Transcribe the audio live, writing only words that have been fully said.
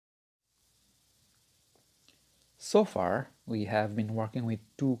So far, we have been working with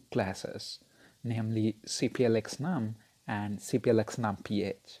two classes, namely cplxnum and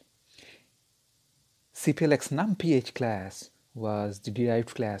cplxnumph. cplxnumph class was the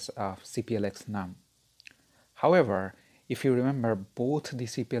derived class of cplxnum. However, if you remember, both the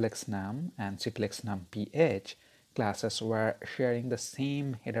cplxnum and cplxnumph classes were sharing the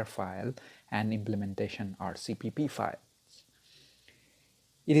same header file and implementation or CPP file.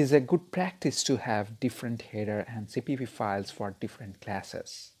 It is a good practice to have different header and CPP files for different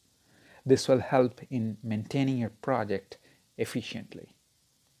classes. This will help in maintaining your project efficiently.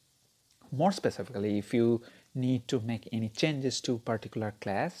 More specifically, if you need to make any changes to a particular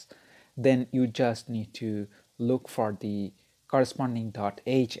class, then you just need to look for the corresponding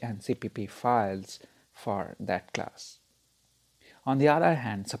 .h and CPP files for that class. On the other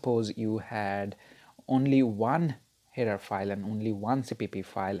hand, suppose you had only one header file and only one CPP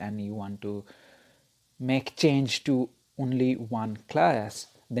file and you want to make change to only one class,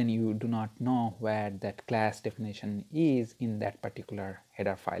 then you do not know where that class definition is in that particular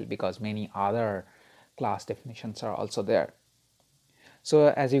header file because many other class definitions are also there. So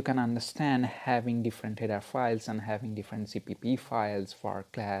as you can understand, having different header files and having different CPP files for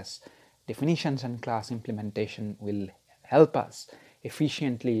class definitions and class implementation will help us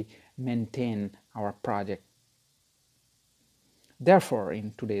efficiently maintain our project. Therefore,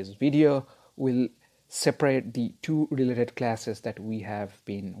 in today's video, we'll separate the two related classes that we have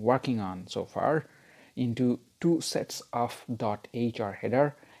been working on so far into two sets of .h or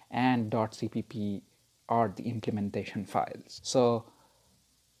header and .cpp or the implementation files. So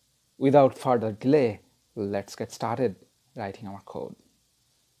without further delay, let's get started writing our code.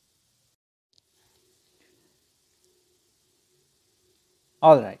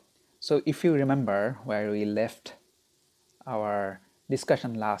 Alright, so if you remember where we left our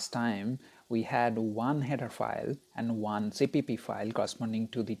discussion last time, we had one header file and one CPP file corresponding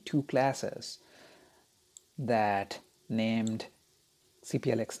to the two classes that named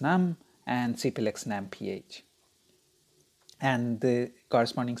cplxnum and cplxnumph. And the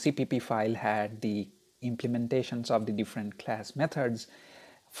corresponding CPP file had the implementations of the different class methods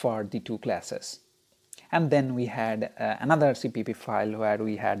for the two classes. And then we had another CPP file where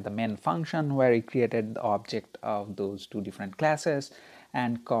we had the main function where we created the object of those two different classes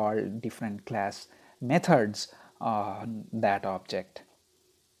and called different class methods on that object.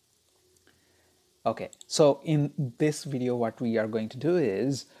 Okay, so in this video what we are going to do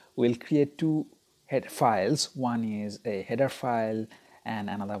is we'll create two header files. One is a header file and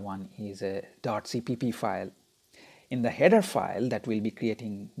another one is a .cpp file. In the header file that we'll be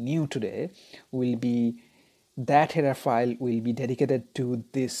creating new today, that header file will be dedicated to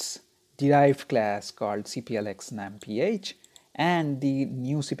this derived class called cplxnumph, and the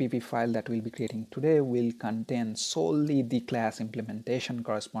new CPP file that we'll be creating today will contain solely the class implementation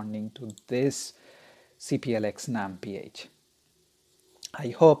corresponding to this cplxnumph. I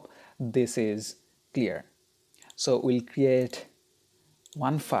hope this is clear. So we'll create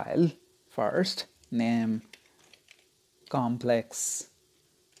one file first, name complex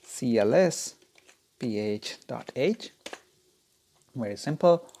cls ph.h, very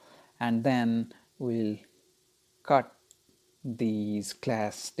simple, and then we'll cut these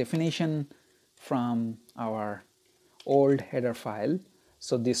class definition from our old header file.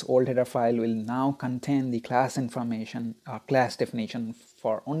 So this old header file will now contain the class information or class definition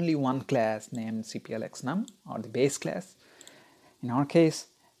for only one class named cplxnum, or the base class in our case,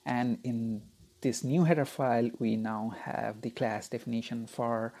 and in this new header file we now have the class definition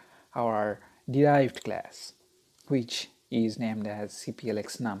for our derived class, which is named as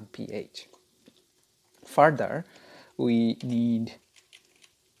cplxnumph. Further, we need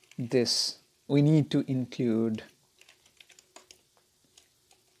to include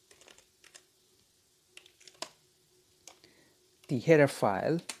the header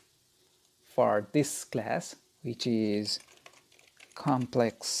file for this class, which is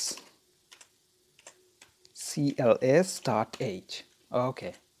complex cls.h.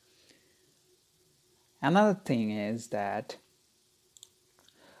 Okay. Another thing is that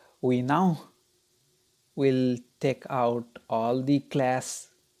we now will take out all the class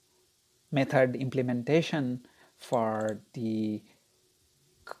method implementation for the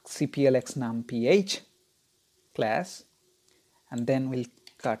cplxnumph class, and then we'll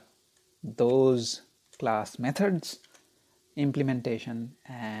cut those class methods implementation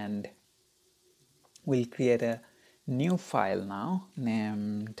and we'll create a new file now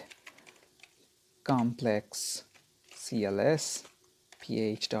named complex cls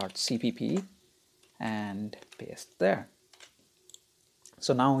ph.cpp and paste there.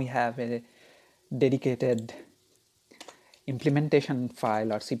 So now we have a dedicated implementation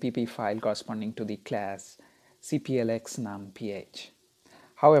file or CPP file corresponding to the class cplx numph.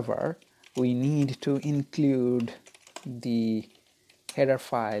 However, we need to include the header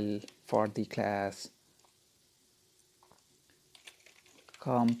file for the class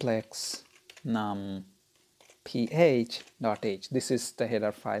complex numph.h. This is the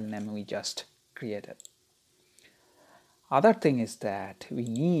header file name we just created. Other thing is that we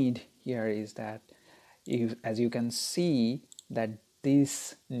need here is that as you can see that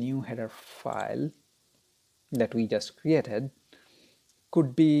this new header file that we just created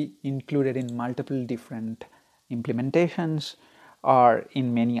could be included in multiple different implementations or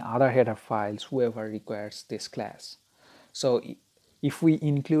in many other header files whoever requires this class. So if we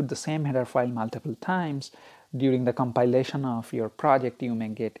include the same header file multiple times during the compilation of your project, you may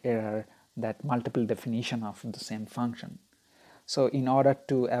get error that multiple definition of the same function. So in order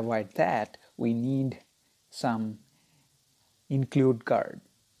to avoid that, we need some include guard.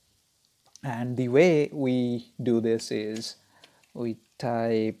 And the way we do this is we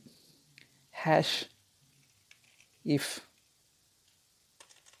type hash if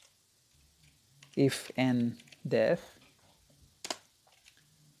n def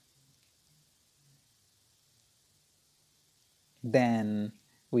then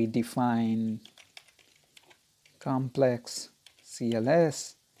we define complex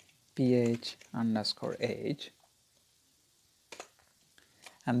cls ph underscore age,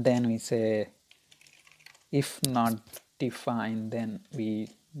 and then we say if not defined, then we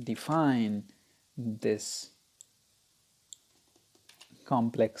define this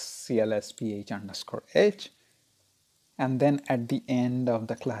complex cls ph underscore h, and then at the end of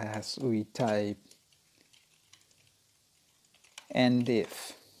the class we type end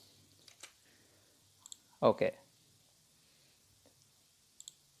if. Okay.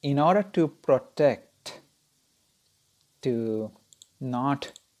 In order to protect to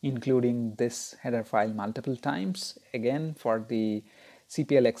not including this header file multiple times, again for the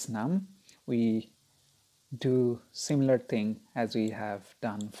cplx num, we do similar thing as we have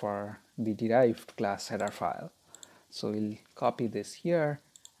done for the derived class header file. So we'll copy this here,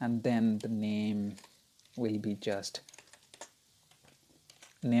 and then the name will be just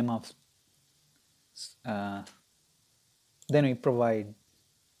name of then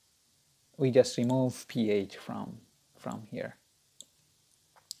we just remove ph from here.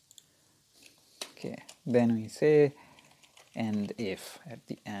 Okay, then we say end if at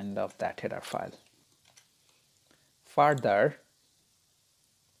the end of that header file. Further,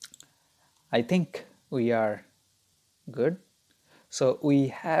 I think we are good. So we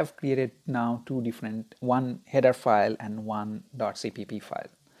have created now one header file and one .cpp file.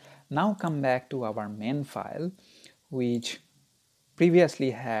 Now come back to our main file, which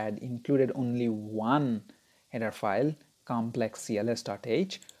previously had included only one header file, complex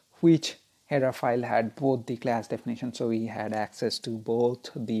cls.h, which header file had both the class definition, so we had access to both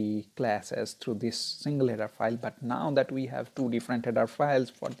the classes through this single header file. But now that we have two different header files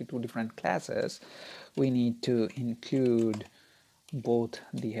for the two different classes, we need to include both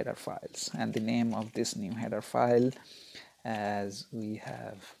the header files, and the name of this new header file, as we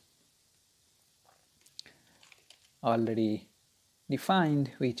have already defined,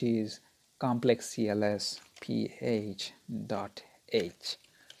 which is complex cls ph.h.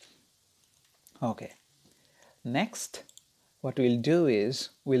 Okay, next what we'll do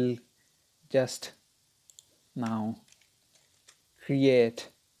is we'll just now create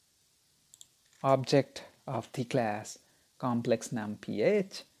object of the class complex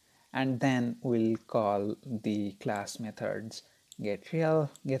numph, and then we'll call the class methods getReal,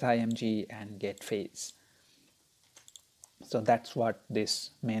 getImg, and getPhase. So that's what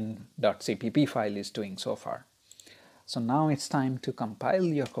this main.cpp file is doing so far. So now it's time to compile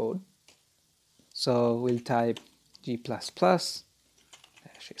your code. So we'll type g++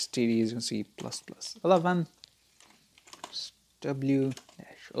 -std-c++11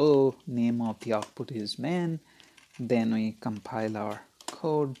 w-o, name of the output is main, then we compile our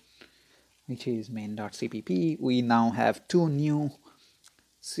code, which is main.cpp. We now have two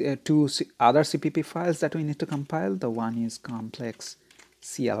other CPP files that we need to compile. The one is complex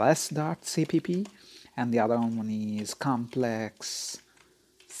cls.cpp and the other one is complex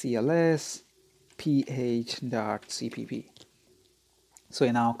cls ph.cpp. So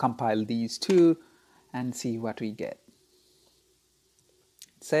we now compile these two and see what we get.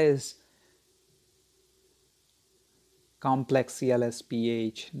 It says complex cls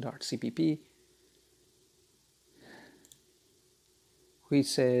ph.cpp, which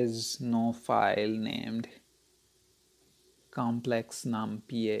says no file named complex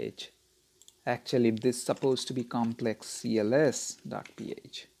numph Actually, this is supposed to be complex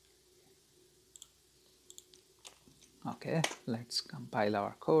cls.ph. Okay, let's compile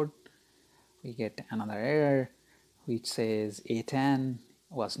our code. We get another error which says A10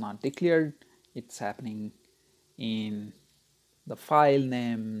 was not declared. It's happening in the file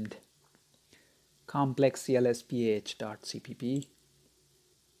named complexclsph.cpp.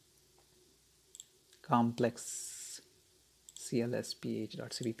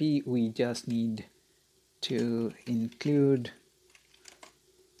 complexclsph.cpp. We just need to include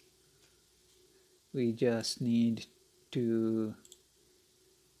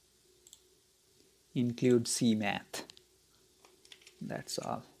cmath. That's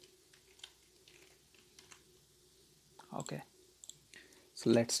all. Okay, so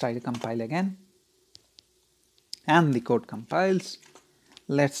let's try to compile again, and the code compiles.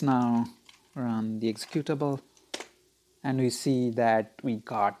 Let's now run the executable, and we see that we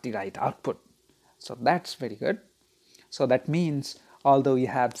got the right output. So that's very good. So that means although we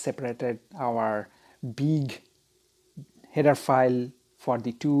have separated our big header file for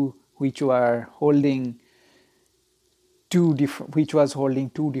the two which was holding two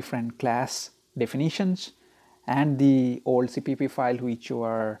different class definitions, and the old CPP file which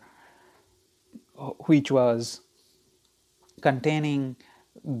was containing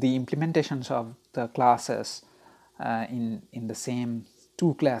the implementations of the classes in the same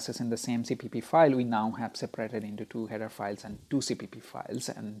two classes in the same CPP file, we now have separated into two header files and two CPP files,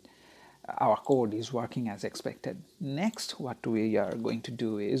 and our code is working as expected. Next, what we are going to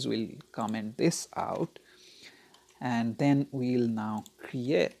do is we'll comment this out, and then we'll now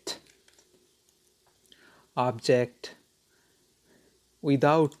create object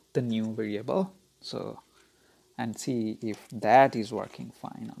without the new variable, and see if that is working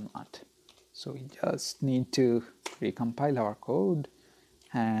fine or not. So we just need to recompile our code,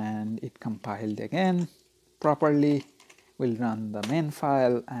 and it compiled again properly. We'll run the main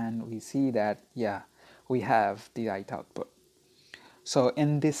file, and we see that, yeah, we have the right output. So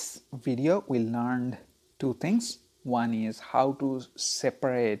in this video, we learned two things. One is how to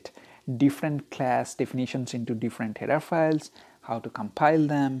separate different class definitions into different header files, how to compile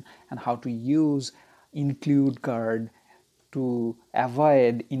them, and how to use include guard to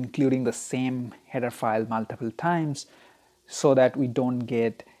avoid including the same header file multiple times, so that we don't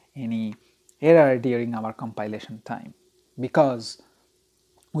get any error during our compilation time, because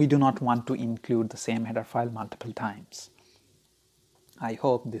we do not want to include the same header file multiple times. I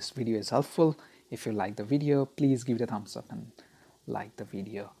hope this video is helpful. If you like the video, please give it a thumbs up and like the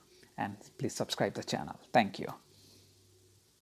video, and please subscribe the channel. Thank you.